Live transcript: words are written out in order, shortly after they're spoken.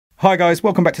Hi guys,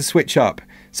 welcome back to Switch Up.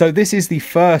 So this is the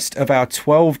first of our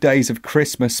 12 Days of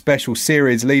Christmas special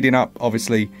series leading up,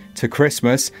 obviously, to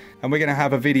Christmas. And we're going to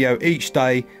have a video each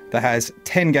day that has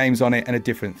 10 games on it and a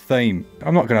different theme.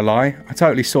 I'm not going to lie, I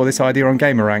totally saw this idea on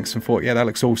GamerRanks and thought, yeah, that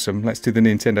looks awesome. Let's do the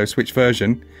Nintendo Switch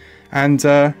version. And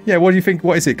yeah, what do you think?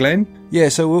 What is it, Glenn? Yeah,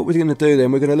 so what we're going to do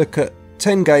then, we're going to look at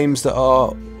 10 games that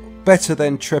are better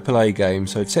than AAA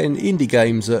games. So 10 indie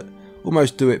games that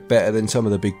almost do it better than some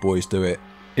of the big boys do it.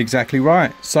 Exactly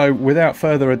right. So without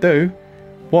further ado,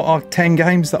 what are 10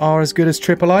 games that are as good as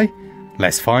AAA?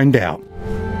 Let's find out.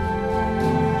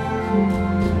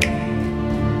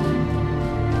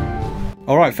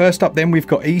 Alright, first up then we've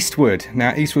got Eastward.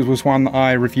 Now Eastward was one that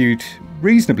I reviewed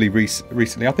reasonably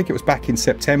recently. I think it was back in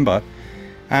September.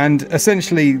 And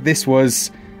essentially this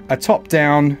was a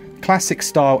top-down, classic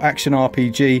style action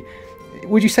RPG.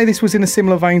 Would you say this was in a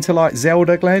similar vein to like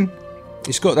Zelda, Glenn?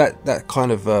 It's got that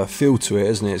kind of feel to it,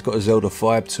 isn't it? It's got a Zelda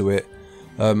vibe to it.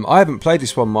 I haven't played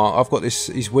this one, Mark. I've got this.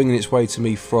 He's winging its way to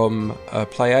me from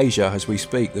Play Asia as we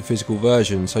speak, the physical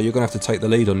version. So you're going to have to take the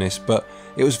lead on this. But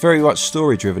it was very much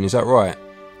story driven. Is that right?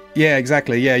 Yeah,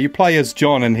 exactly. Yeah, you play as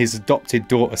John and his adopted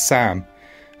daughter Sam.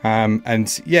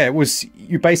 And yeah, it was.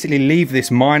 You basically leave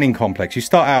this mining complex. You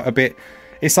start out a bit.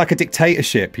 It's like a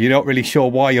dictatorship. You're not really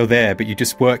sure why you're there, but you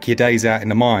just work your days out in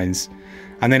the mines,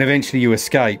 and then eventually you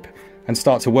escape and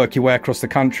start to work your way across the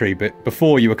country. But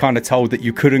before, you were kind of told that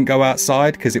you couldn't go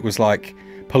outside because it was like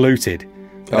polluted.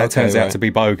 But that turns out to be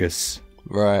bogus.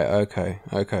 Right, okay.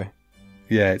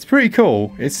 Yeah, it's pretty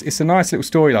cool. It's a nice little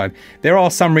storyline. There are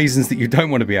some reasons that you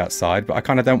don't want to be outside, but I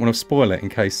kind of don't want to spoil it in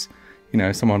case, you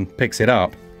know, someone picks it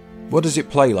up. What does it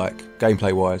play like,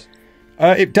 gameplay-wise?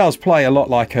 It does play a lot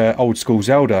like old school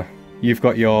Zelda. You've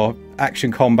got your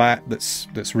action combat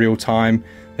that's real time.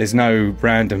 There's no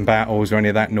random battles or any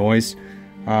of that noise.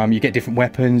 You get different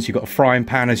weapons. You've got a frying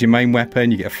pan as your main weapon.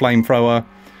 You get a flamethrower.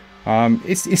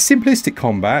 It's simplistic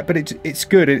combat, but it's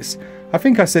good. I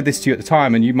think I said this to you at the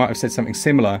time, and you might have said something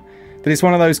similar. But it's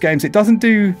one of those games. It doesn't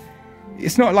do.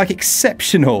 It's not like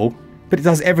exceptional, but it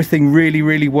does everything really,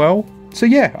 really well. So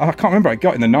yeah, I can't remember. I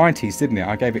got it in the 90s, didn't it?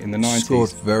 I gave it in the 90s.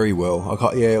 Scored very well.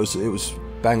 Yeah, it was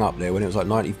bang up there when it was like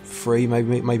 93,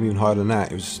 maybe even higher than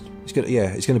that. It's going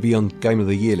to be on Game of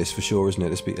the Year list for sure, isn't it?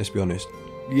 Let's be honest.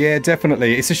 Yeah,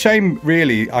 definitely. It's a shame,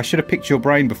 really. I should have picked your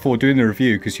brain before doing the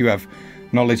review because you have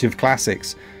knowledge of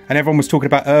classics. And everyone was talking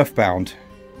about Earthbound.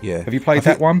 Yeah. Have you played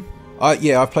that one?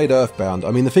 Yeah, I've played Earthbound.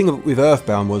 I mean, the thing with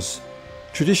Earthbound was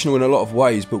traditional in a lot of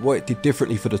ways, but what it did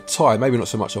differently for the time, maybe not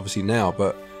so much obviously now,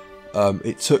 but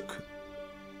it took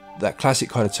that classic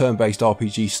kind of turn-based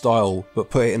RPG style, but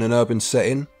put it in an urban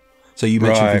setting. So you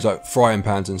mentioned things like frying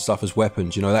pans and stuff as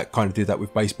weapons. You know, that kind of did that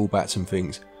with baseball bats and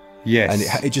things. Yes.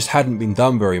 And it just hadn't been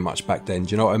done very much back then.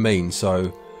 Do you know what I mean?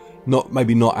 So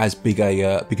maybe not as big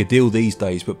a deal these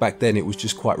days, but back then it was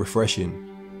just quite refreshing.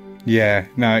 Yeah,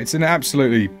 no, it's an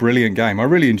absolutely brilliant game. I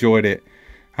really enjoyed it.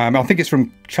 I think it's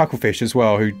from Chucklefish as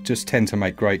well, who just tend to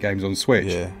make great games on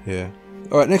Switch. Yeah.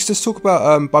 All right, next let's talk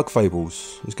about Bug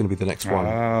Fables. Is going to be the next one.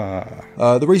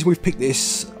 The reason we've picked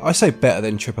this, I say better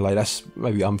than AAA. That's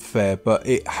maybe unfair, but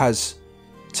it has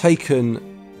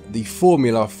taken the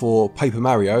formula for Paper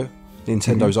Mario,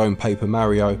 Nintendo's own Paper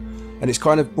Mario, and it's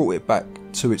kind of brought it back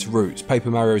to its roots. Paper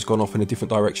Mario has gone off in a different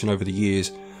direction over the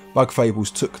years. Bug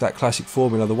Fables took that classic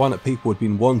formula, the one that people had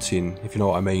been wanting, if you know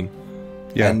what I mean,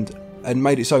 and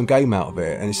made its own game out of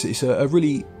it. And it's a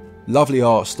really lovely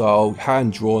art style,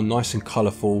 hand drawn, nice and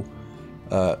colourful,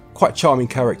 quite charming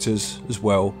characters as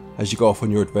well as you go off on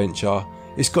your adventure.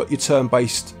 It's got your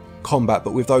turn-based combat,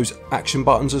 but with those action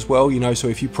buttons as well, you know, so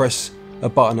if you press a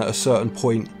button at a certain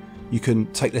point, you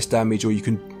can take less damage or you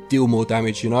can deal more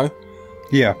damage, you know?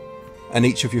 Yeah. And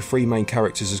each of your three main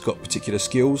characters has got particular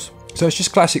skills. So it's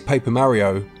just classic Paper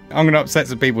Mario. I'm going to upset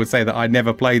some people and say that I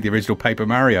never played the original Paper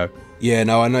Mario. Yeah,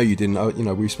 no, I know you didn't. You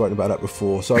know, we've spoken about that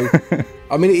before. So,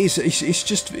 I mean,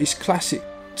 it's classic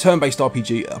turn-based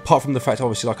RPG, apart from the fact,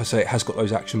 obviously, like I say, it has got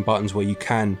those action buttons where you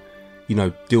can, you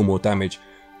know, deal more damage.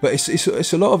 But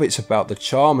it's a lot of it's about the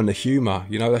charm and the humour.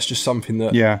 You know, that's just something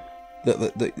that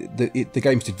the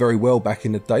games did very well back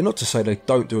in the day. Not to say they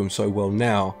don't do them so well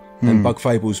now. And Bug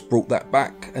Fables brought that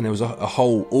back, and there was a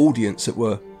whole audience that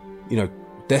were, you know,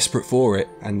 desperate for it,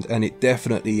 and it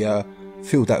definitely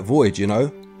filled that void, you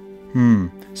know.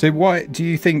 So why do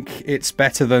you think it's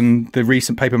better than the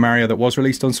recent Paper Mario that was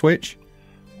released on Switch?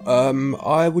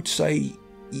 I would say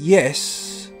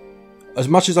yes. As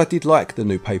much as I did like the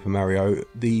new Paper Mario,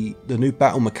 the new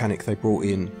battle mechanic they brought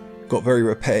in got very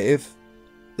repetitive.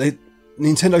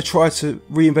 Nintendo tried to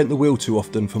reinvent the wheel too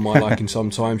often for my liking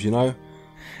sometimes, you know.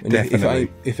 And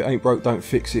if it ain't broke, don't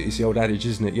fix it. It's the old adage,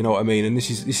 isn't it? You know what I mean? And this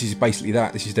is basically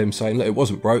that. This is them saying, look, it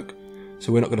wasn't broke,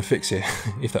 so we're not going to fix it.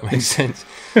 If that makes sense.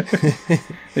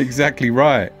 Exactly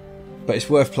right. But it's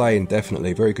worth playing,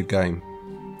 definitely. Very good game.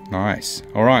 Nice.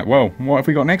 All right. Well, what have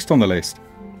we got next on the list?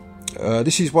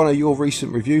 This is one of your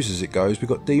recent reviews, as it goes. We've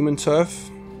got Demon Turf.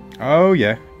 Oh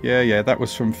yeah. That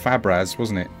was from Fabraz,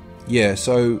 wasn't it? Yeah.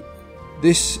 So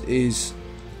this is.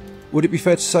 Would it be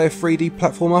fair to say a 3D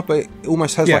platformer, but it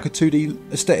almost has like a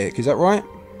 2D aesthetic? Is that right?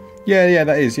 Yeah,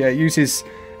 that is. Yeah, it uses.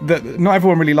 Not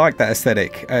everyone really liked that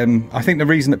aesthetic. I think the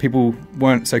reason that people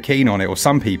weren't so keen on it, or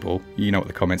some people, you know what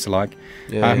the comments are like.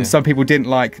 Some people didn't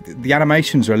like the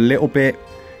animations are a little bit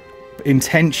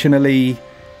intentionally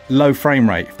low frame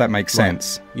rate, if that makes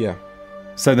sense. Yeah.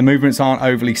 So the movements aren't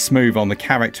overly smooth on the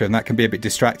character, and that can be a bit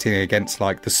distracting against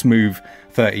like the smooth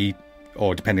 30,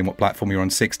 or depending on what platform you're on,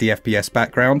 60 FPS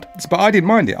background. But I didn't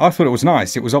mind it. I thought it was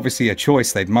nice. It was obviously a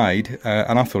choice they'd made,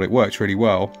 and I thought it worked really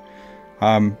well.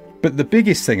 But the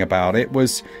biggest thing about it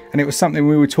was, and it was something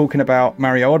we were talking about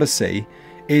Mario Odyssey,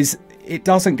 is it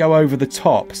doesn't go over the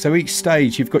top. So each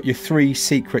stage you've got your 3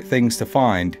 secret things to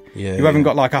find. You haven't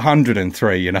got like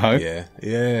 103, you know?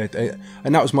 Yeah.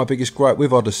 And that was my biggest gripe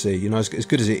with Odyssey. You know, as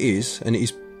good as it is, and it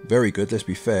is very good, let's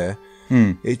be fair,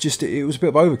 it was a bit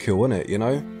of overkill, wasn't it, you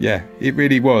know? Yeah, it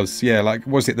really was. Yeah, like,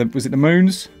 was it the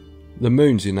moons? The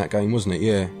moons in that game, wasn't it?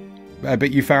 Yeah. But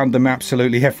you found them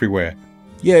absolutely everywhere.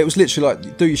 Yeah, it was literally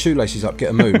like, do your shoelaces up,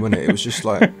 get a moon, wasn't it? It was just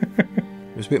like,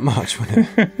 it was a bit much, wasn't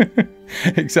it?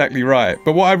 Exactly right.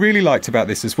 But what I really liked about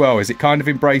this as well is it kind of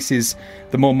embraces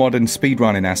the more modern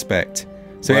speedrunning aspect.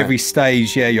 So every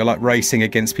stage, you're like racing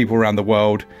against people around the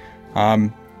world.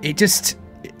 It just,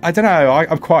 I don't know,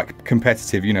 I'm quite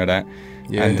competitive, you know that.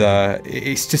 And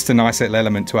it's just a nice little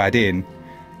element to add in.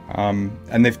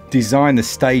 And they've designed the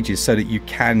stages so that you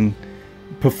can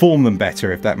perform them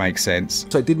better, if that makes sense.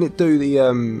 So didn't it do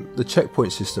the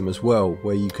checkpoint system as well,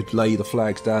 where you could lay the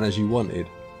flags down as you wanted?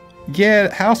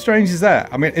 Yeah, how strange is that?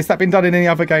 I mean, has that been done in any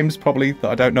other games, probably,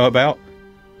 that I don't know about?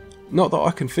 Not that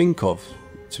I can think of,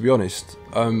 to be honest.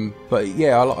 But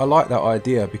yeah, I like that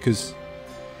idea, because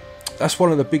that's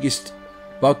one of the biggest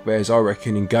bugbears, I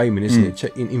reckon, in gaming, isn't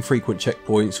it? Infrequent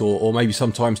checkpoints, or maybe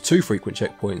sometimes too frequent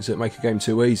checkpoints that make a game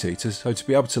too easy. So to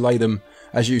be able to lay them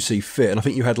as you see fit, and I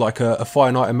think you had like a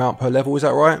finite amount per level, is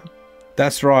that right?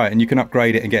 That's right, and you can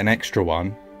upgrade it and get an extra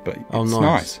one, but it's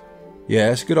nice.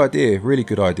 Yeah, it's a good idea, really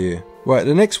good idea. Right,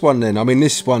 the next one then, I mean,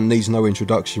 this one needs no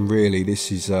introduction really.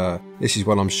 This is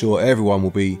one I'm sure everyone will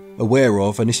be aware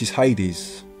of, and this is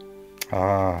Hades.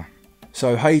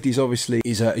 So Hades obviously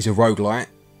is a roguelite,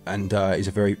 and is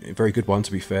a very, very good one,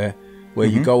 to be fair, where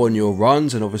you go on your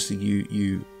runs, and obviously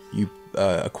you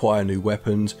acquire new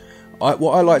weapons.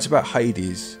 What I liked about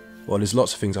Hades, well, there's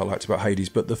lots of things I liked about Hades,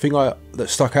 but the thing that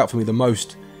stuck out for me the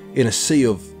most in a sea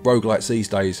of roguelites these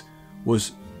days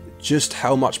was just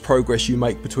how much progress you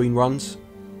make between runs.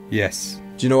 Yes.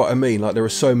 Do you know what I mean? Like, there are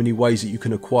so many ways that you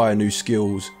can acquire new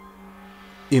skills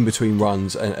in between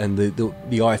runs, and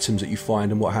the items that you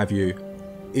find and what have you.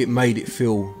 It made it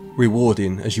feel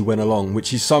rewarding as you went along,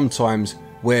 which is sometimes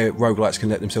where roguelites can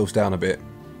let themselves down a bit.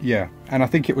 Yeah, and I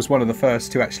think it was one of the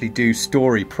first to actually do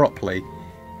story properly,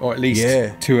 or at least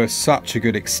to such a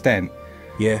good extent.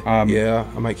 Yeah,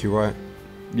 I make you right.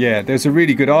 Yeah, there's a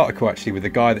really good article actually with the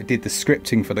guy that did the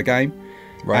scripting for the game.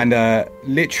 Right. And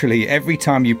literally every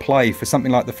time you play for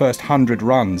something like the first 100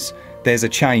 runs, there's a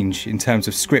change in terms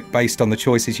of script based on the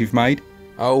choices you've made.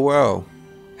 Oh, wow.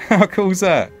 How cool is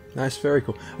that? That's very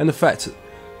cool. And the fact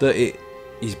that it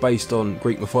is based on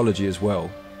Greek mythology as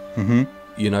well.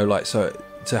 You know, like, so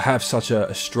to have such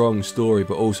a strong story,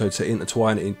 but also to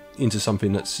intertwine it into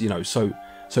something that's, you know, so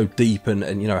deep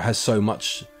and you know, has so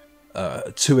much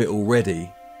to it already.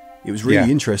 It was really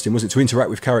interesting, wasn't it, to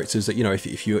interact with characters that, you know,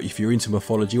 if you're into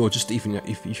mythology, or just even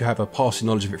if you have a passing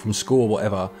knowledge of it from school or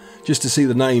whatever, just to see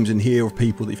the names and hear of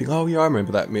people that you think, oh yeah, I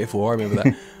remember that myth, or I remember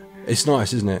that. It's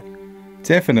nice, isn't it?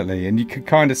 Definitely, and you could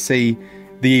kind of see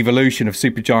the evolution of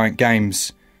Supergiant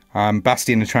Games,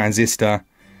 Bastion and Transistor.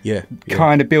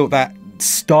 Kind of built that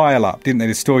style up, didn't they?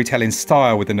 The storytelling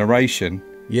style with the narration.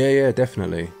 Yeah,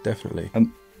 definitely.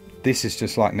 And this is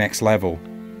just like next level.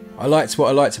 What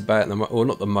I liked about them, or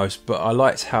not the most, but I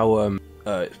liked how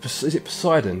is it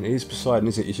Poseidon? It is Poseidon,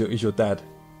 is it? Is your dad?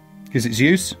 Is it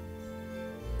Zeus?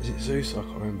 Is it Zeus? I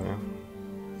can't remember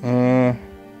now.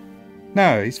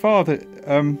 No, his father.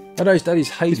 Oh no, his daddy's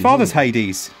Hades. His father's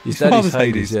Hades. His daddy's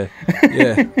Hades.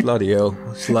 Yeah. Bloody hell,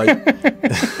 it's late.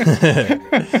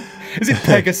 Is it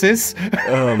Pegasus?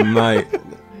 Oh mate,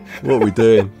 what are we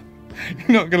doing?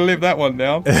 You're not going to live that one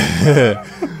down.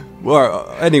 Well,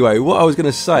 anyway, what I was going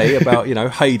to say about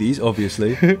Hades,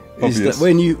 obviously, is that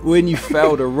when you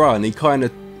failed a run, he kind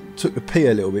of took the pee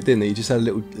a little bit, didn't he? He just had a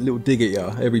little dig at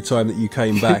you every time that you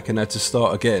came back and had to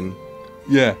start again.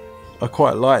 Yeah, I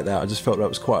quite like that. I just felt that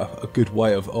was quite a good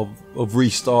way of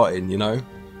restarting,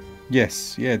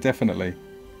 Yes, yeah, definitely.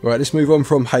 Right, let's move on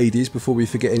from Hades before we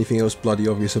forget anything else bloody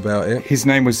obvious about it. His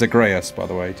name was Zagreus, by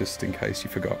the way, just in case you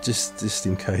forgot. Just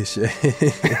in case, yeah.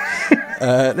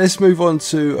 Let's move on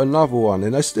to another one,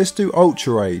 and let's do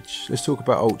Ultra Age. Let's talk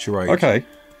about Ultra Age. Okay.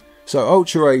 So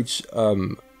Ultra Age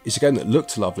is a game that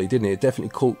looked lovely, didn't it? It definitely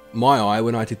caught my eye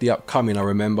when I did the upcoming, I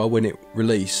remember, when it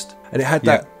released. And it had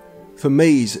that, for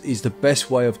me, is the best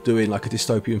way of doing like a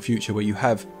dystopian future where you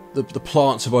have the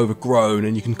plants have overgrown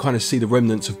and you can kind of see the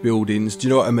remnants of buildings. Do you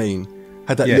know what I mean?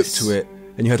 Had that look to it,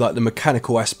 and you had like the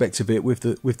mechanical aspect of it with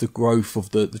the growth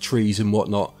of the trees and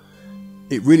whatnot.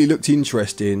 It really looked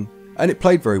interesting, and it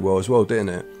played very well as well, didn't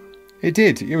it? It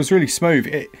did. It was really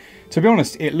smooth. To be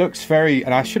honest, it looks very,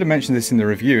 and I should have mentioned this in the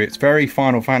review, it's very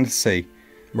Final Fantasy.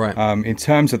 Right. In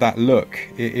terms of that look,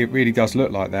 it really does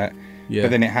look like that. Yeah.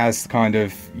 But then it has kind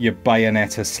of your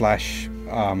Bayonetta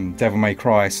 / Devil May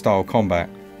Cry style combat.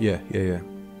 Yeah.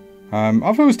 I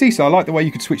thought it was decent. I like the way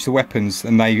you could switch the weapons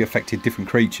and they affected different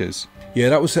creatures. Yeah,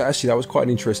 that was quite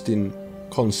an interesting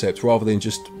concept. Rather than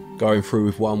just going through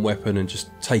with one weapon and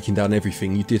just taking down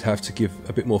everything, you did have to give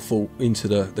a bit more thought into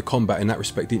the combat in that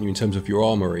respect, didn't you, in terms of your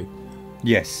armory?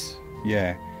 Yes,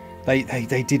 yeah.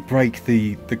 They did break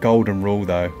the golden rule,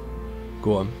 though.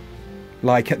 Go on.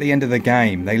 Like, at the end of the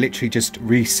game, they literally just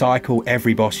recycle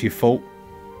every boss you fought.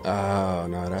 Oh,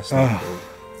 no, that's not cool.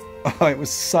 Oh, it was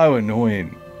so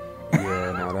annoying.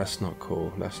 Yeah, no, that's not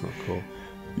cool. That's not cool.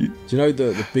 Do you know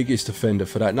the biggest offender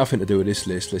for that? Nothing to do with this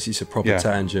list. It's a proper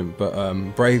tangent. But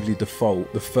Bravely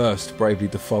Default, the first Bravely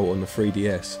Default on the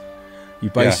 3DS. You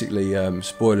basically,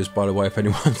 spoilers by the way, if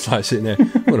anyone's like sitting there,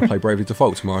 I'm going to play Bravely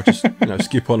Default tomorrow, just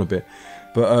skip on a bit.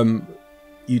 But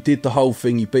you did the whole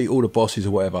thing, you beat all the bosses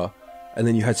or whatever, and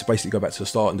then you had to basically go back to the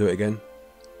start and do it again.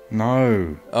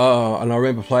 No. Oh, and I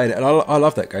remember playing it, and I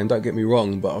love that game, don't get me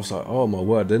wrong, but I was like, oh my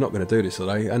word, they're not going to do this, are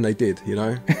they? And they did,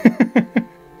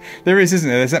 There is, isn't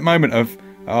there? There's that moment of,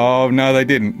 oh, no, they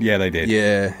didn't. Yeah, they did.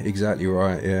 Yeah, exactly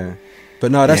right, yeah.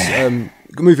 But no, that's,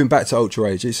 moving back to Ultra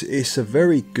Age, it's a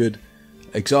very good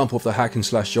example of the hack and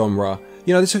slash genre.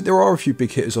 There are a few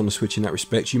big hitters on the Switch in that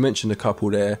respect. You mentioned a couple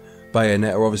there.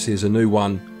 Bayonetta, obviously, is a new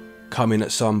one coming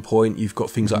at some point. You've got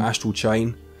things like Astral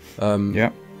Chain.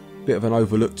 Bit of an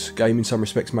overlooked game in some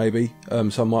respects, maybe.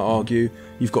 Some might argue.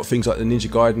 You've got things like the Ninja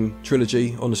Gaiden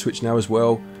trilogy on the Switch now as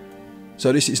well.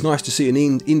 So it's nice to see an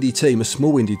indie team, a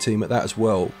small indie team at that as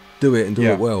well, do it and do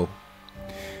it well.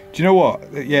 Do you know what?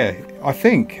 Yeah, I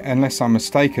think, unless I'm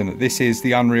mistaken, that this is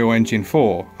the Unreal Engine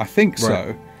 4. I think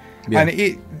so. Yeah.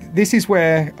 And this is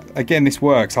where, again, this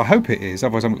works. I hope it is,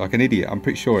 otherwise I'm like an idiot. I'm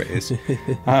pretty sure it is.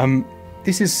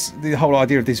 This is the whole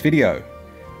idea of this video.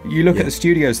 You look at the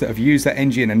studios that have used that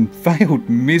engine and failed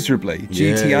miserably.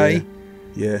 GTA,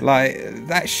 like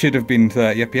that should have been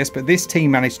 30 FPS, but this team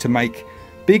managed to make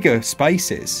bigger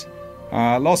spaces,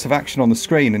 lots of action on the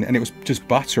screen, and it was just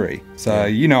buttery. So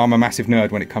I'm a massive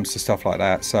nerd when it comes to stuff like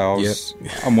that. So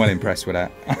I'm well impressed with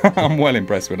that. I'm well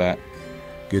impressed with that.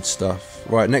 Good stuff.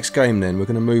 Right, next game then. We're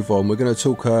going to move on. We're going to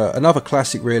talk another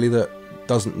classic really that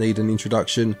doesn't need an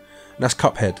introduction, and that's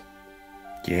Cuphead.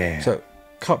 Yeah. So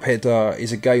Cuphead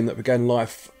is a game that began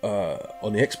life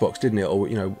on the Xbox, didn't it? Or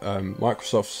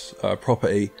Microsoft's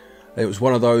property. It was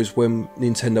one of those when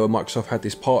Nintendo and Microsoft had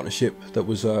this partnership that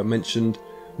was mentioned,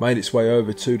 made its way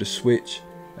over to the Switch,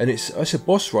 and it's a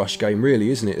boss rush game, really,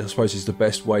 isn't it? I suppose is the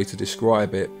best way to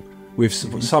describe it, with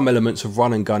some elements of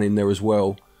run and gun in there as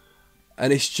well,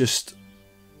 and it's just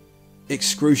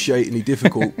excruciatingly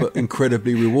difficult but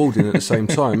incredibly rewarding at the same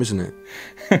time, isn't it?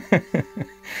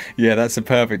 Yeah, that's a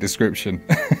perfect description.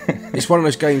 It's one of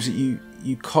those games that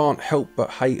you can't help but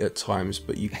hate at times,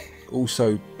 but you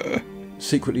also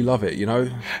secretly love it,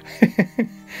 It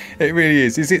really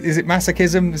is. Is it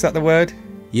masochism? Is that the word?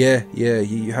 Yeah,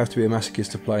 you have to be a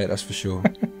masochist to play it, that's for sure.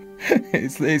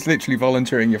 It's literally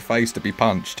volunteering your face to be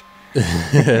punched.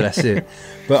 That's it.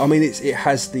 But I mean, it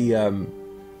has the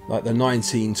like the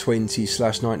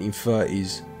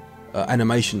 1920s/1930s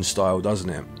animation style, doesn't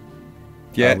it?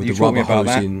 Yeah, with you the told me rubber about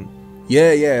that. hosing.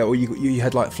 Yeah. Or you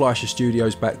had like Fleischer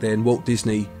Studios back then. Walt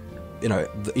Disney,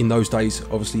 in those days,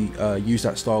 obviously used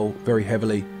that style very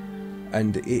heavily,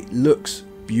 and it looks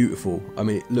beautiful. I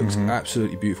mean, it looks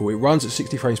absolutely beautiful. It runs at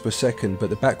 60 frames per second, but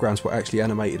the backgrounds were actually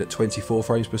animated at 24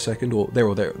 frames per second, or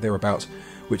thereabouts,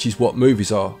 which is what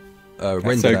movies are rendered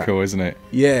That's so at. cool, isn't it?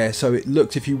 Yeah, so it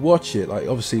looked, if you watch it, like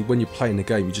obviously when you're playing the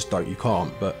game, you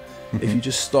can't, but if you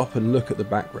just stop and look at the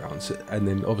backgrounds, and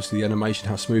then obviously the animation,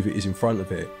 how smooth it is in front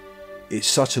of it, it's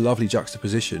such a lovely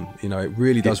juxtaposition. You know, it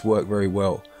really does work very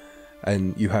well.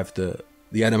 And you have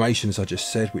the animation, as I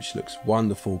just said, which looks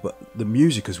wonderful, but the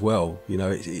music as well. You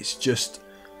know,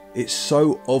 it's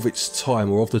so of its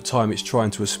time, or of the time it's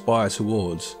trying to aspire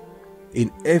towards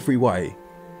in every way.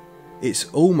 It's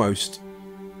almost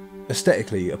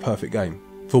aesthetically a perfect game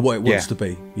for what it wants to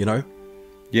be, you know?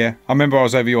 Yeah, I remember I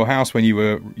was over your house when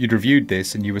you'd reviewed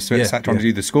this, and you were sat trying to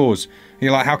do the scores. And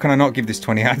you're like, how can I not give this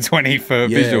 20 out of 20 for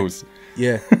visuals?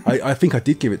 Yeah, I think I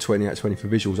did give it 20 out of 20 for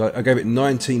visuals. I gave it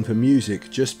 19 for music,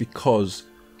 just because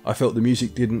I felt the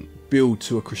music didn't build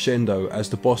to a crescendo as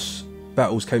the boss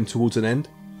battles came towards an end.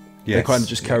 Yes, they kind of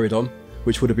just carried on,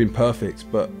 which would have been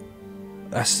perfect, but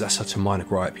that's such a minor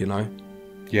gripe, you know?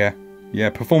 Yeah,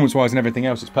 performance-wise and everything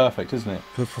else, it's perfect, isn't it?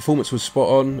 The performance was spot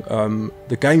on.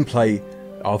 The gameplay,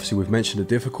 obviously we've mentioned the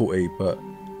difficulty, but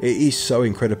it is so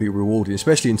incredibly rewarding,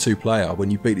 especially in 2-player,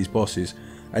 when you beat these bosses.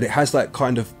 And it has that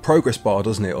kind of progress bar,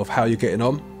 doesn't it, of how you're getting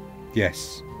on?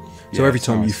 Yes. So every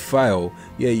time you fail,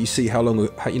 you see how long,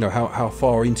 you know, how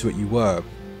far into it you were.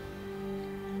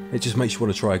 It just makes you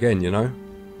want to try again, you know?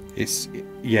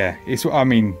 I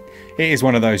mean, it is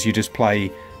one of those you just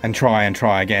play and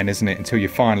try again, isn't it? Until you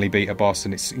finally beat a boss,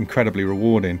 and it's incredibly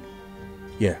rewarding.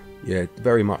 Yeah,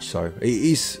 very much so. It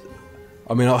is.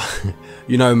 I mean,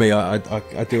 you know me, I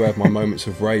do have my moments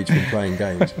of rage when playing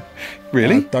games.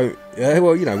 Really?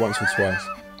 Well, you know, once or twice.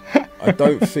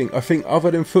 I think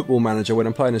other than Football Manager, when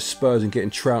I'm playing as Spurs and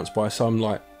getting trounced by some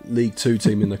like League 2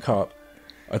 team in the cup,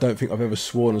 I don't think I've ever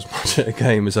sworn as much at a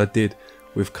game as I did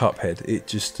with Cuphead. It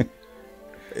just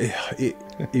it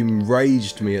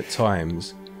enraged me at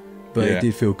times, but it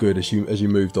did feel good as you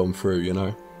moved on through, you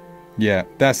know. Yeah,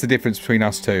 that's the difference between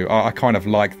us two. I kind of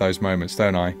like those moments,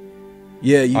 don't I?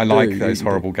 Yeah, I like those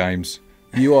horrible games.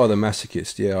 You are the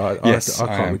masochist, I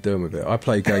can't be doing with it. I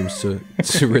play games to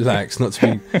relax, not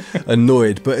to be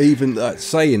annoyed. But even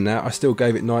saying that, I still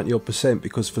gave it 90%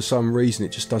 because for some reason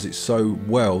it just does it so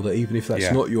well that even if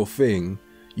that's not your thing,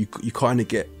 you kind of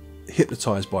get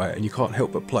hypnotised by it and you can't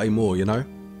help but play more, you know?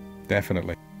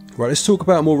 Definitely. Right, let's talk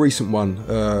about a more recent one.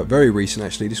 Very recent,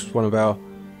 actually. This was one of our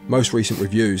most recent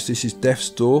reviews. This is Death's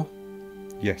Door.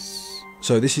 Yes.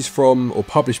 So this is from, or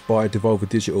published by Devolver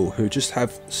Digital, who just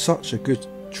have such a good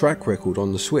track record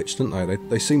on the Switch, don't they?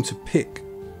 They seem to pick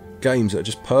games that are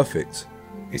just perfect.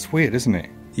 It's weird, isn't it?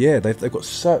 Yeah, they've got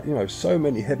so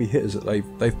many heavy hitters that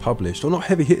they've published, or not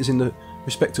heavy hitters in the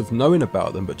respect of knowing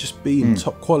about them, but just being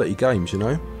top quality games, you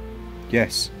know?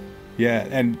 Yes. Yeah,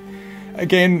 and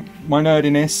again, my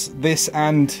nerdiness, this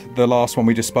and the last one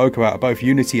we just spoke about are both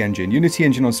Unity Engine. Unity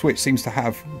Engine on Switch seems to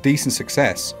have decent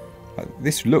success.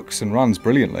 This looks and runs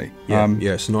brilliantly. Yeah,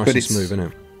 it's nice and smooth, isn't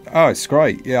it? Oh, it's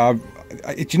great. Yeah,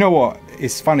 do you know what?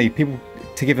 It's funny, people,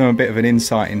 to give them a bit of an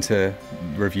insight into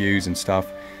reviews and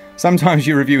stuff, sometimes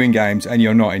you're reviewing games and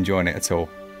you're not enjoying it at all.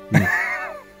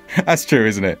 That's true,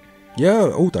 isn't it?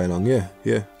 Yeah, all day long,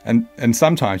 yeah. And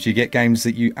sometimes you get games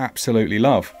that you absolutely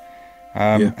love.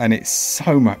 And it's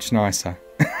so much nicer.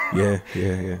 Yeah.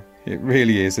 It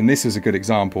really is, and this is a good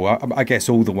example. I guess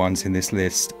all the ones in this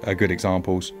list are good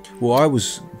examples. Well, I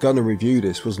was going to review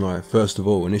this, wasn't I, first of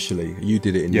all, initially. You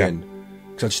did it in the end,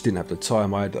 because I just didn't have the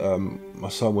time. I had my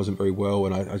son wasn't very well,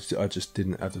 and I just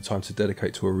didn't have the time to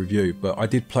dedicate to a review. But I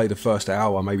did play the first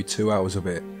hour, maybe 2 hours of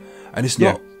it, and it's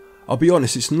not, I'll be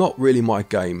honest, it's not really my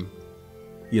game.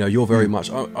 You know, you're very much,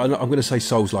 I'm going to say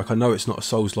Souls-like. I know it's not a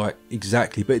Souls-like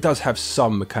exactly, but it does have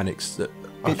some mechanics that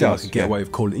I think I could get away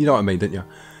with calling, you know what I mean, don't you?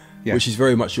 Yeah. Which is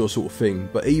very much your sort of thing.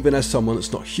 But even as someone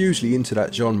that's not hugely into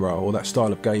that genre or that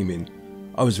style of gaming,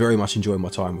 I was very much enjoying my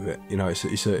time with it. You know,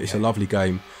 it's a lovely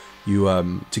game.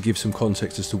 You to give some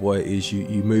context as to what it is,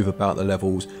 you move about the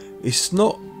levels. It's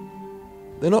not,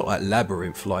 they're not like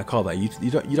labyrinth like, are they? You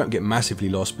don't get massively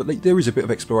lost, but there is a bit of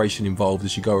exploration involved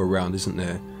as you go around, isn't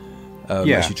there?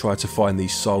 As you try to find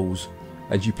these souls,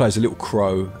 and you play as a little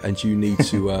crow, and you need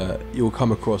to you'll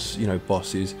come across, you know,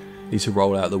 bosses. You need to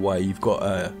roll out of the way. You've got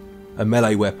a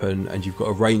melee weapon and you've got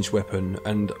a ranged weapon,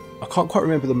 and I can't quite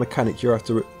remember the mechanic. You have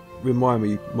to remind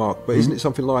me, Mark, but isn't it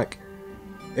something like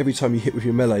every time you hit with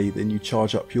your melee then you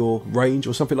charge up your range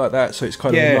or something like that? So it's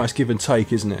kind of a nice give and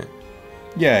take, isn't it?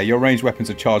 Yeah, your ranged weapons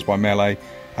are charged by melee,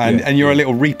 and you're a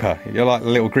little reaper. You're like a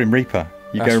little Grim Reaper.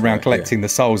 You go around collecting the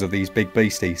souls of these big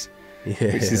beasties.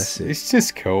 It's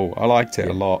just cool. I liked it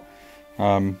a lot.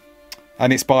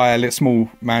 And it's by a little small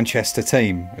Manchester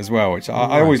team as well, which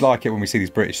I always like it when we see these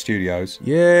British studios.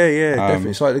 Yeah, definitely.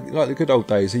 It's like the good old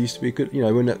days. They used to be good, you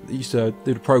know, when they used to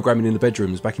do the programming in the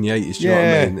bedrooms back in the 80s. Do you know what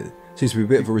I mean? It seems to be a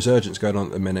bit of a resurgence going on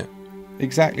at the minute.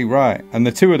 Exactly right. And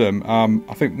the two of them,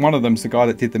 I think one of them's the guy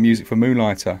that did the music for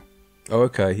Moonlighter. Oh,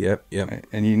 okay, yep, yep.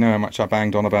 And you know how much I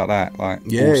banged on about that. Like,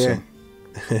 yeah, awesome.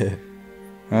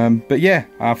 Yeah. But yeah,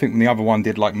 I think the other one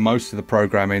did like most of the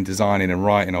programming, designing and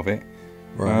writing of it.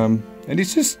 Right. And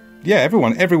it's just, yeah,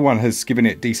 everyone has given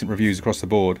it decent reviews across the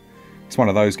board. It's one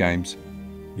of those games.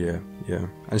 Yeah, yeah.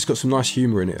 And it's got some nice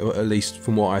humour in it, at least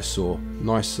from what I saw.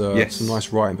 Nice, Yes. some nice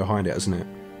writing behind it, hasn't it?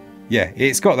 Yeah,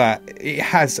 it's got that. It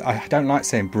has, I don't like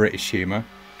saying British humour,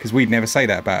 because we'd never say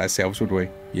that about ourselves, would we?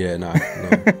 Yeah, no.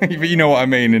 But you know what I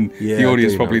mean, and Yeah, the I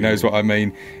audience do probably know what knows you what I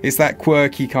mean. It's that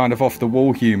quirky kind of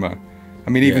off-the-wall humour. I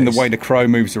mean, even the way the crow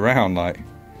moves around, like...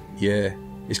 Yeah.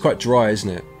 It's quite dry, isn't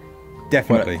it?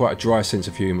 Definitely. Quite a dry sense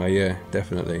of humour, yeah,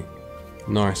 definitely.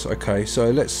 Nice, okay.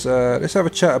 So let's have a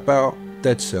chat about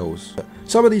Dead Cells.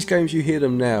 Some of these games, you hear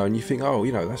them now and you think, oh,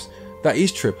 you know, that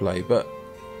is AAA, but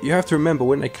you have to remember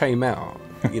when they came out,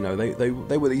 you know, they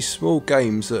were these small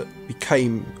games that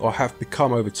became, or have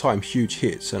become over time, huge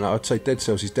hits, and I'd say Dead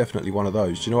Cells is definitely one of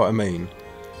those. Do you know what I mean?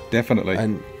 Definitely.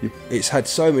 And it's had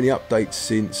so many updates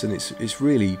since, and it's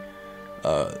really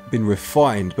been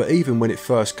refined. But even when it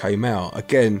first came out,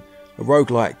 again, a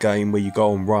roguelike game where you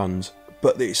go on runs,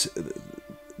 but it's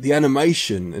the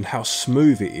animation and how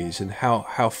smooth it is and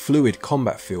how fluid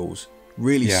combat feels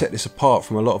really set this apart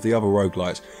from a lot of the other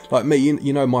roguelites. Like me,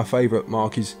 you know, my favourite,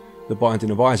 Mark, is The Binding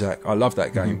of Isaac. I love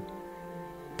that game.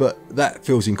 But that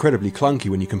feels incredibly clunky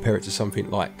when you compare it to something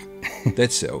like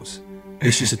Dead Cells.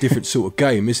 It's just a different sort of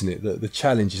game, isn't it? The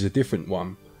challenge is a different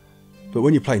one. But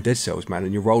when you're playing Dead Cells, man,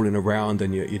 and you're rolling around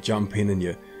and you're jumping and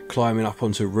you're climbing up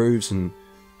onto roofs and,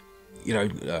 you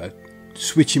know,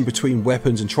 switching between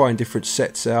weapons and trying different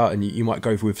sets out, and you might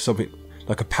go with something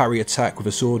like a parry attack with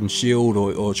a sword and shield,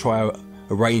 or try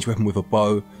a ranged weapon with a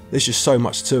bow. There's just so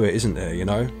much to it, isn't there, you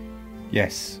know?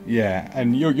 Yes, yeah.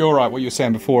 And you're right, what you were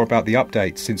saying before about the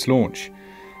updates since launch.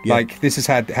 Yeah. Like, this has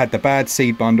had the Bad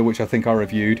Seed bundle, which I think I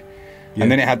reviewed. Yeah.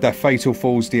 And then it had the Fatal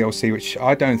Falls DLC, which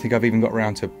I don't think I've even got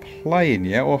around to playing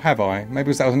yet, or have I?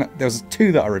 Maybe there was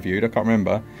two that I reviewed, I can't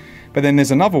remember. But then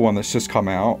there's another one that's just come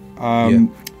out.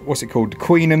 What's it called?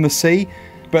 Queen and the Sea.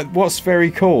 But what's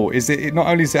very cool is that it not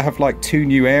only does it have like 2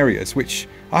 new areas, which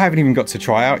I haven't even got to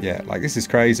try out yet. Like, this is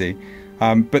crazy.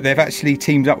 But they've actually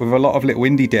teamed up with a lot of little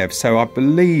indie devs. So I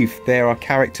believe there are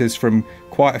characters from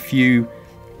quite a few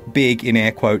big, in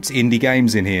air quotes, indie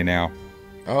games in here now.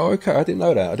 Oh, okay. I didn't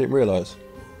know that. I didn't realise.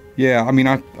 Yeah, I mean,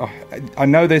 I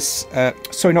know there's...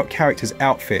 sorry, not characters,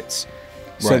 outfits.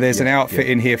 So there's an outfit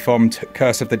in here from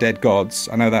Curse of the Dead Gods.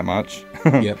 I know that much.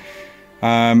 Yep.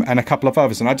 And a couple of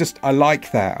others. And I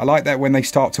like that. I like that when they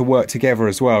start to work together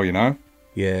as well, you know?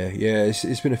 Yeah.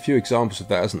 It's been a few examples of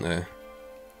that, hasn't there?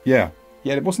 Yeah.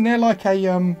 Yeah, wasn't there like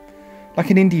an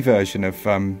indie version of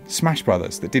Smash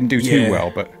Brothers that didn't do too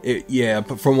well, but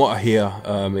but from what I hear,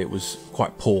 it was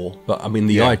quite poor. But I mean,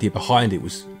 the idea behind it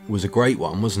was a great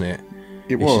one, wasn't it?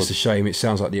 It's just a shame. It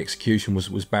sounds like the execution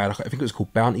was bad. I think it was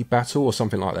called Bounty Battle or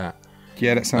something like that.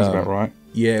 Yeah, that sounds about right.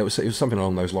 Yeah, it was something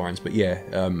along those lines. But yeah,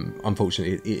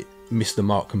 unfortunately, it missed the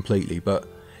mark completely. But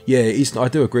yeah, I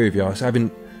do agree with you.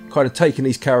 Having kind of taken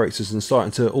these characters and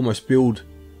starting to almost build,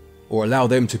 or allow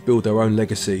them to build their own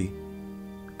legacy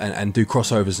and do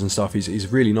crossovers and stuff is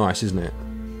really nice, isn't it?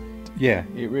 Yeah,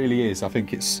 it really is. I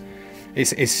think it's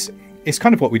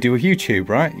kind of what we do with YouTube,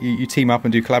 right? You team up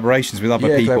and do collaborations with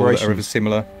other people that are of a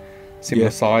similar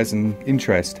size and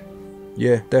interest.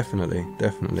 Yeah, definitely.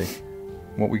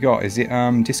 What we got, is it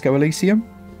Disco Elysium?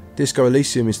 Disco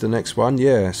Elysium is the next one,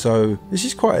 yeah. So this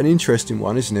is quite an interesting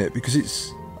one, isn't it?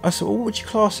 Because what would you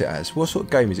class it as? What sort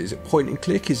of game is it? Is it point and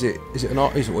click? Is it it's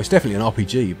definitely an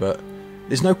RPG, but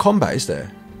there's no combat, is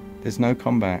there? There's no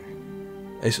combat.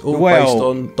 It's all based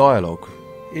on dialogue.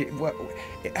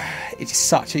 It's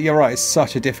such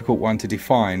a difficult one to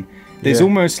define. There's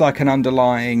almost like an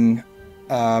underlying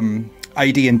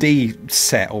AD&D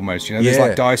set almost, you know. There's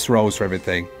like dice rolls for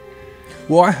everything.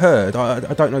 Well, I heard, I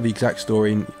don't know the exact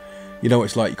story, and you know,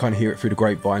 it's like you kind of hear it through the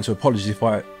grapevine, so apologies if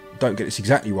I don't get this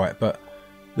exactly right, but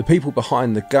the people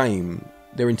behind the game,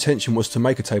 their intention was to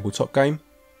make a tabletop game.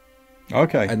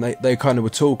 Okay. And they kind of were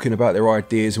talking about their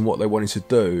ideas and what they wanted to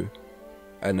do,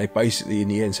 and they basically in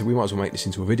the end said, we might as well make this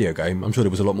into a video game. I'm sure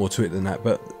there was a lot more to it than that,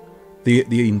 but the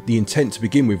intent to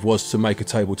begin with was to make a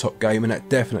tabletop game, and that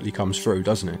definitely comes through,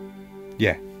 doesn't it?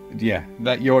 Yeah.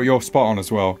 That you're spot on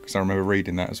as well, because I remember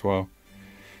reading that as well.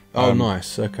 Oh,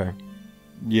 nice. Okay.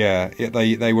 Yeah,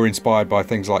 they were inspired by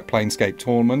things like Planescape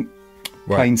Torment.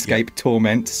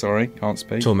 Torment. Sorry, can't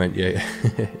speak. Torment.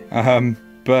 Yeah.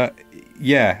 But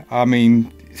yeah, I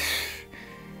mean,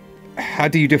 how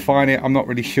do you define it? I'm not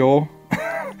really sure.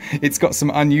 It's got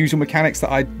some unusual mechanics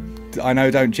that I I know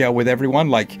don't gel with everyone.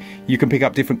 Like, you can pick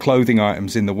up different clothing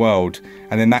items in the world,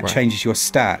 and then that changes your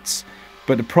stats.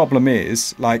 But the problem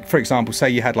is, like, for example, say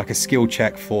you had like a skill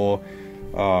check for,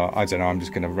 I don't know, I'm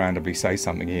just going to randomly say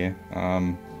something here,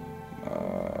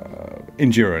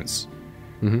 endurance.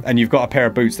 And you've got a pair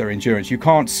of boots that are endurance. You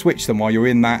can't switch them while you're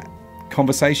in that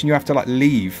conversation. You have to like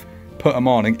leave, put them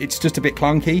on, and it's just a bit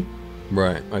clunky.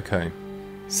 Right, okay.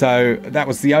 So that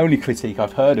was the only critique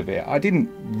I've heard of it. I didn't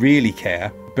really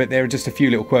care, but there are just a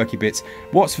few little quirky bits.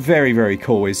 What's very, very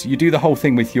cool is you do the whole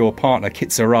thing with your partner,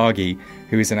 Kitsuragi,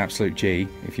 who is an absolute G.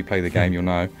 If you play the game, you'll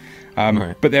know.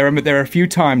 But there are a few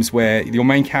times where your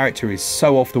main character is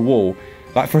so off the wall.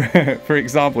 Like, for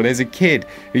example, there's a kid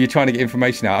who you're trying to get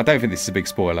information out. I don't think this is a big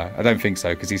spoiler. I don't think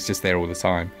so, because he's just there all the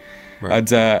time. Right.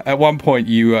 And at one point,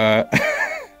 you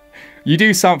you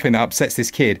do something that upsets this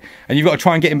kid, and you've got to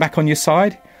try and get him back on your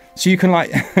side. So you can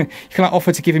like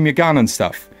offer to give him your gun and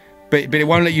stuff, but it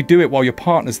won't let you do it while your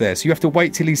partner's there. So you have to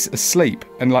wait till he's asleep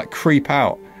and like creep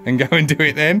out and go and do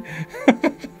it then.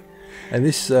 And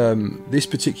this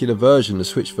particular version, the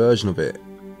Switch version of it,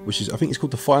 which is, I think it's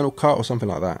called the Final Cut or something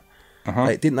like that.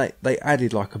 They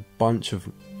added like a bunch of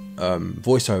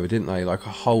voiceover, didn't they? Like a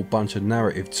whole bunch of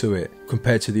narrative to it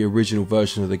compared to the original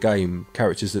version of the game.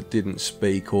 Characters that didn't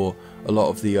speak, or a lot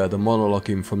of the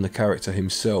monologuing from the character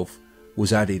himself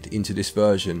was added into this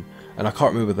version. And I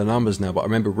can't remember the numbers now, but I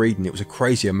remember reading it was a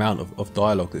crazy amount of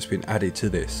dialogue that's been added to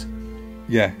this.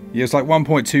 Yeah, it's like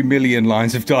 1.2 million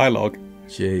lines of dialogue.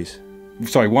 Jeez.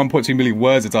 Sorry, 1.2 million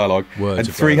words of dialogue.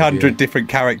 And 300 different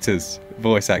characters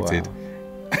voice acted. Wow.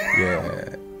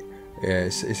 Yeah,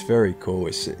 it's very cool.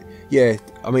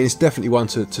 I mean, it's definitely one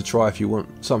to try if you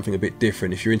want something a bit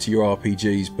different. If you're into your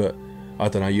RPGs, but I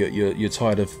don't know, you're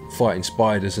tired of fighting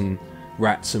spiders and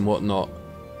rats and whatnot.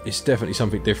 It's definitely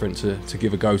something different to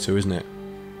give a go to, isn't it?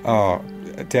 Oh,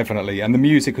 definitely. And the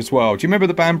music as well. Do you remember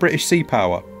the band British Sea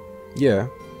Power? Yeah.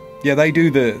 Yeah, they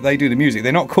do the music.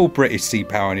 They're not called British Sea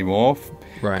Power anymore.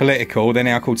 Right. Political. They're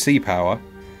now called Sea Power.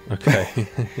 Okay.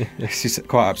 It's just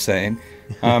quite upsetting.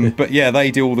 But yeah, they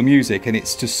do all the music, and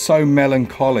it's just so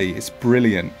melancholy. It's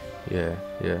brilliant. Yeah.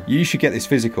 You should get this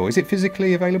physical. Is it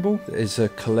physically available? It's a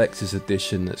collector's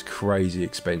edition that's crazy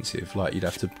expensive. Like, you'd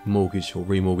have to mortgage or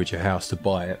remortgage your house to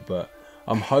buy it. But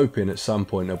I'm hoping at some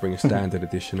point they'll bring a standard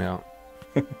edition out.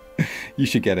 You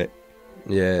should get it.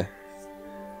 Yeah.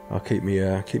 I'll keep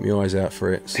my eyes out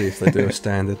for it. See if they do a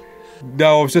standard.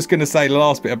 No, I was just going to say the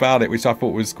last bit about it, which I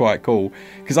thought was quite cool.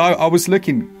 Because I was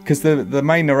looking, because the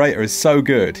main narrator is so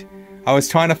good. I was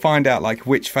trying to find out like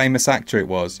which famous actor it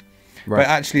was. Right. But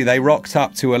actually they rocked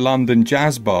up to a London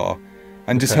jazz bar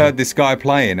and just heard this guy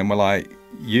playing and were like,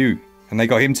 you. And they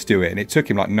got him to do it. And it took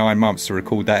him like 9 months to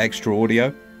record that extra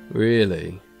audio.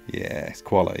 Really? Yeah, it's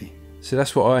quality. See,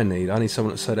 that's what I need. I need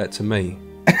someone to say that to me.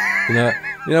 You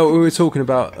know what we were talking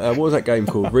about? What was that game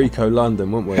called? Rico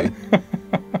London, weren't we?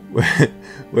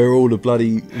 where all the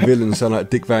bloody villains sound like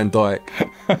Dick Van Dyke.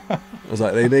 I was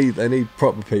like, they need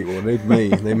proper people. They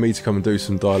need me to come and do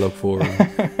some dialogue for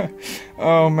them.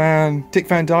 Oh man, Dick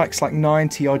Van Dyke's like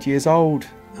 90 odd years old.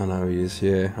 I know he is.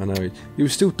 Yeah, I know. He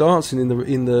was still dancing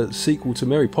in the sequel to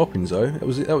Mary Poppins though.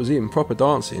 That was him, proper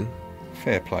dancing.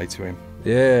 Fair play to him.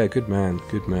 Yeah, good man.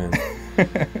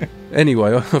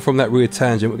 Anyway, from that weird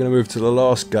tangent, we're going to move to the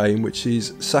last game, which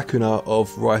is Sakuna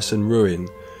of Rice and Ruin.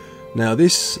 Now,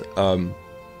 this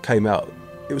came out,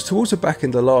 it was towards the back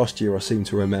end of last year, I seem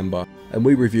to remember, and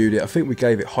we reviewed it. I think we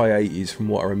gave it high 80s from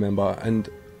what I remember, and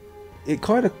it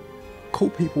kind of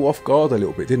caught people off guard a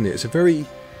little bit, didn't it? It's a very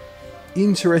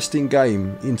interesting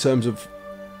game in terms of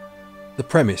the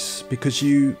premise, because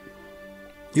it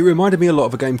reminded me a lot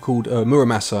of a game called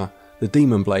Muramasa, the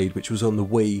Demon Blade, which was on the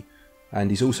Wii, and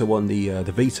he's also on the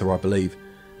Vita, I believe,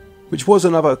 which was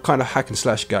another kind of hack and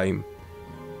slash game.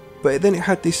 But then it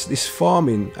had this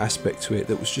farming aspect to it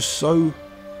that was just so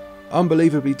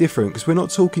unbelievably different, because we're not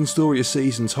talking Story of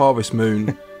Seasons, Harvest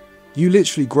Moon. You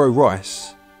literally grow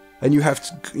rice, and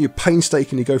you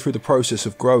painstakingly go through the process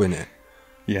of growing it.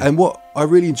 Yeah. And what I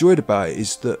really enjoyed about it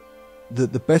is that the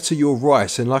better your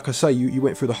rice, and like I say, you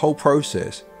went through the whole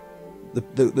process, the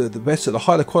better, the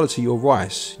higher the quality your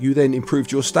rice, you then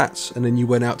improved your stats, and then you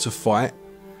went out to fight,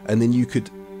 and then you could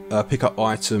pick up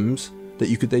items that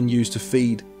you could then use to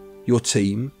feed your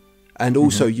team, and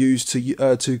also use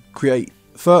to create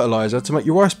fertilizer to make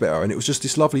your rice better. And it was just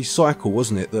this lovely cycle,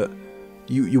 wasn't it, that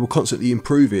you were constantly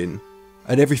improving,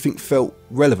 and everything felt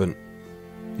relevant.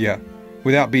 Yeah,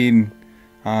 without being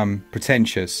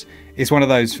pretentious. It's one of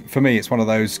those, for me, it's one of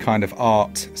those kind of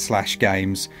art /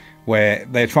 games where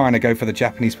they're trying to go for the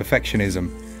Japanese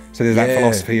perfectionism. So there's that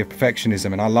philosophy of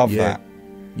perfectionism, and I love that.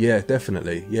 Yeah,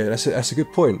 definitely. Yeah, that's a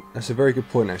good point. That's a very good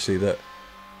point, actually, that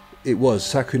it was.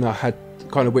 Sakuna had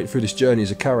kind of went through this journey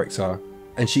as a character,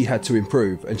 and she had to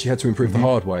improve, and she had to improve the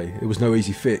hard way. It was no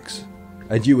easy fix.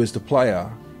 And you, as the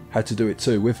player, had to do it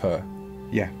too with her.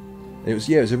 Yeah. It was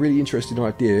a really interesting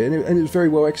idea, and it was very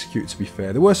well executed, to be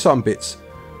fair. There were some bits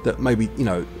that maybe,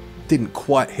 didn't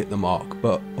quite hit the mark,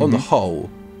 but on the whole,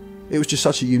 it was just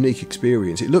such a unique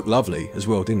experience. It looked lovely as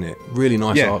well, didn't it? Really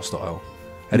nice art style.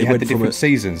 And you had the different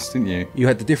seasons, didn't you? You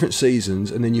had the different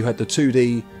seasons, and then you had the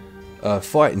 2D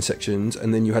fighting sections,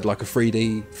 and then you had like a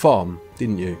 3D farm,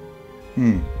 didn't you?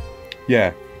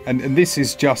 Yeah. And this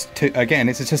is just,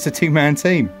 it's just a two-man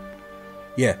team.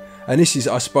 Yeah. And this is,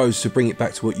 I suppose, to bring it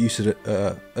back to what you said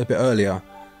a bit earlier,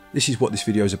 this is what this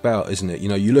video is about, isn't it?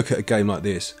 You look at a game like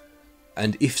this,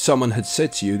 and if someone had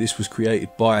said to you this was created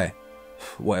by,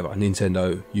 whatever,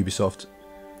 Nintendo, Ubisoft,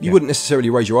 you wouldn't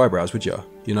necessarily raise your eyebrows, would you?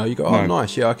 You go, oh,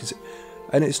 nice, yeah, I can see.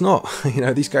 And it's not.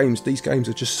 These games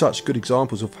are just such good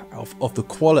examples of the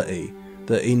quality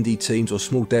that indie teams or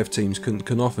small dev teams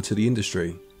can offer to the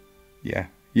industry. Yeah.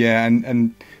 Yeah,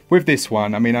 and with this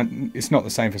one, I mean, it's not the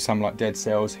same for some like Dead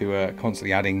Cells who are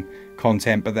constantly adding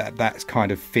content, but that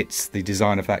kind of fits the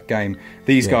design of that game.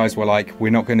 These guys were like, we're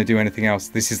not going to do anything else.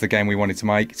 This is the game we wanted to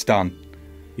make. It's done.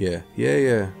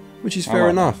 Yeah. Which is fair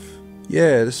enough.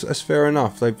 Yeah, that's fair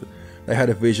enough. They had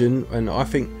a vision, and I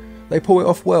think they pull it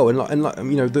off well. And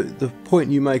the point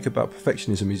you make about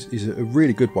perfectionism is a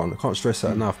really good one. I can't stress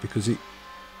that enough, because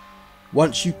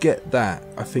once you get that,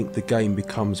 I think the game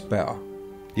becomes better.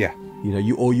 Yeah.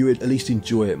 You at least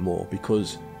enjoy it more,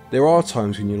 because there are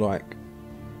times when you're like,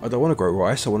 I don't want to grow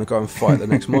rice, I want to go and fight the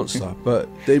next monster. But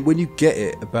then when you get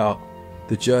it about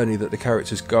the journey that the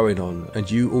character's going on, and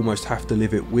you almost have to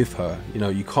live it with her,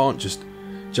 you can't just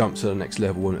jump to the next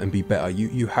level and be better.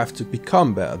 You have to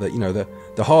become better,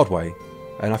 the hard way.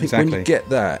 And I think when you get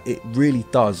that, it really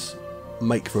does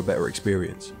make for a better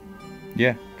experience.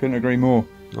 Yeah, couldn't agree more.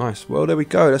 Nice. Well, there we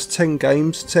go. That's 10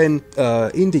 games, 10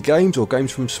 indie games or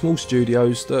games from small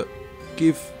studios that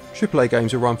give AAA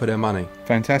games a run for their money.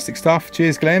 Fantastic stuff.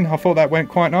 Cheers, Glenn. I thought that went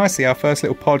quite nicely, our first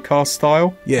little podcast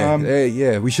style.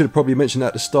 Yeah, we should have probably mentioned that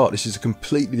at the start. This is a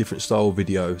completely different style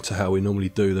video to how we normally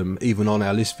do them, even on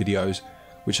our list videos,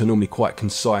 which are normally quite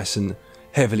concise and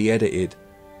heavily edited.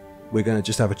 We're going to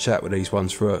just have a chat with these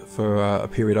ones for a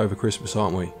period over Christmas,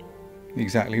 aren't we?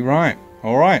 Exactly right.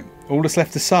 All right. All that's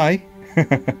left to say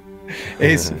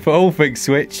is, for all things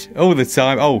Switch, all the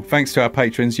time. Oh, thanks to our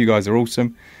patrons. You guys are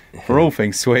awesome. For all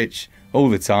things Switch, all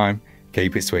the time,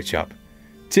 keep it Switch up.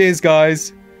 Cheers,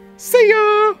 guys. See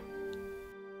ya!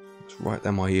 It's right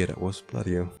down my ear, that was.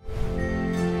 Bloody hell.